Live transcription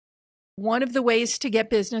One of the ways to get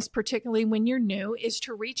business, particularly when you're new, is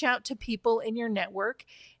to reach out to people in your network,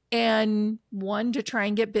 and one, to try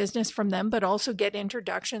and get business from them, but also get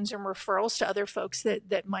introductions and referrals to other folks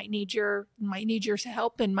that might need your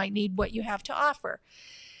help and might need what you have to offer.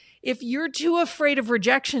 If you're too afraid of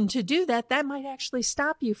rejection to do that, that might actually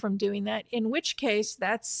stop you from doing that, in which case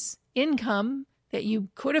that's income that you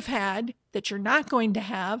could have had that you're not going to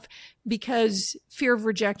have because fear of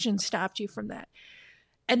rejection stopped you from that.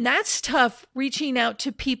 And that's tough, reaching out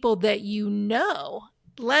to people that you know,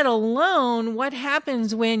 let alone what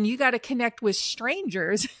happens when you got to connect with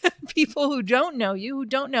strangers, people who don't know you, who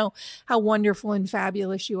don't know how wonderful and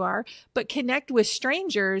fabulous you are, but connect with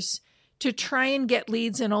strangers to try and get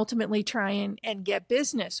leads and ultimately try and get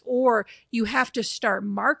business. Or you have to start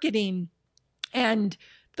marketing, and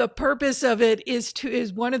the purpose of it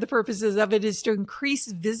is one of the purposes of it is to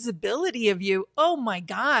increase visibility of you. Oh my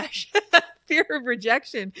gosh. Fear of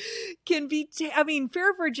rejection can be,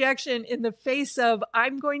 fear of rejection in the face of,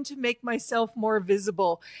 I'm going to make myself more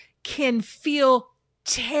visible, can feel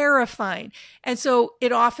terrifying. And so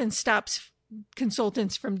it often stops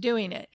consultants from doing it.